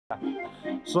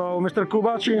So, Mr.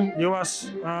 Kubacki, you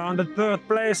was on the third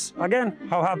place again.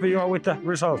 How happy you are with the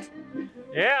result?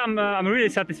 Yeah, I'm really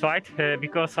satisfied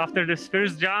because after this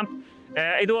first jump,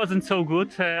 it wasn't so good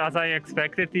as I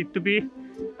expected it to be.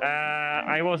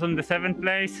 I was on the 7th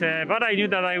place, but I knew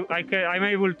that I'm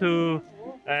able to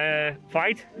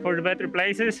fight for the better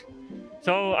places.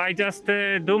 So I just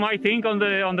do my thing on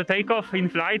the takeoff, in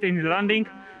flight, in the landing,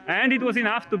 and it was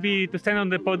enough to stand on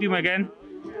the podium again.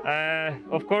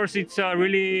 Of course, it's a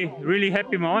really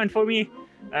happy moment for me.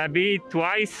 Be it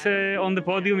twice on the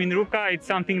podium in Ruka, it's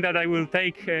something that I will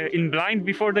take in blind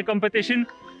before the competition,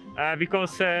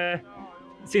 because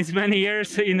since many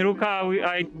years in Ruka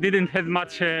I didn't have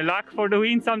much luck for the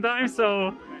win sometimes.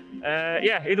 So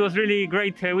yeah, it was really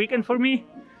great weekend for me,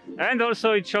 and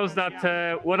also it shows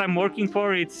that what I'm working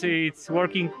for, it's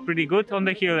working pretty good on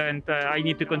the hill, and I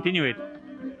need to continue it.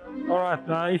 All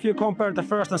right. If you compare the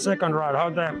first and second ride, how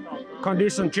the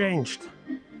condition changed?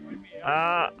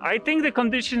 I think the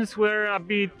conditions were a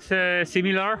bit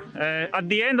similar. At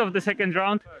the end of the second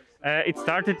round, it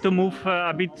started to move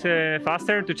a bit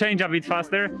faster, to change a bit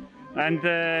faster, and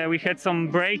we had some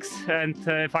breaks. And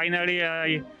finally,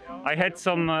 I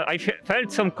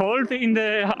felt some cold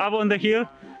up on the hill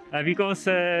because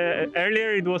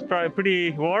earlier it was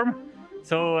pretty warm.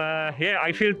 So yeah,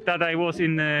 I felt that I was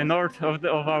in the north of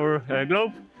our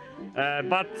globe.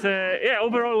 But yeah,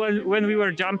 overall, when we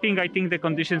were jumping, I think the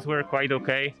conditions were quite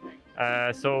okay.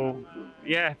 So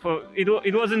yeah,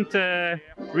 it wasn't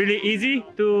really easy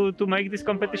to make this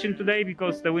competition today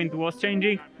because the wind was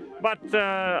changing. But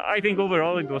I think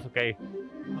overall it was okay.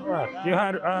 All right. You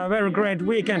had a very great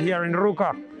weekend here in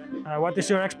Ruka. What is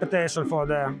your expectation for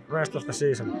the rest of the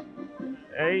season?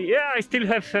 Yeah, I still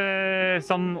have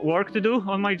some work to do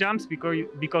on my jumps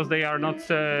because they are not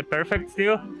perfect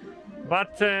still.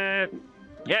 But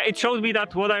yeah, it showed me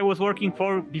that what I was working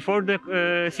for before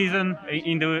the season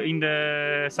in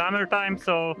the summertime,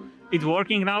 so it's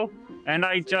working now, and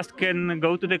I just can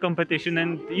go to the competition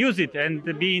and use it and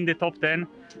be in the top 10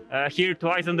 here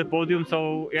twice on the podium.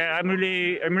 So yeah, I'm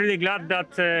really glad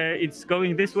that it's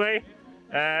going this way,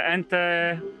 and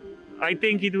I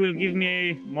think it will give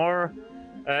me more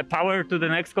power to the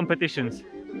next competitions.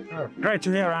 Great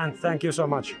to hear, and thank you so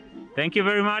much. Thank you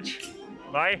very much.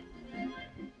 Bye.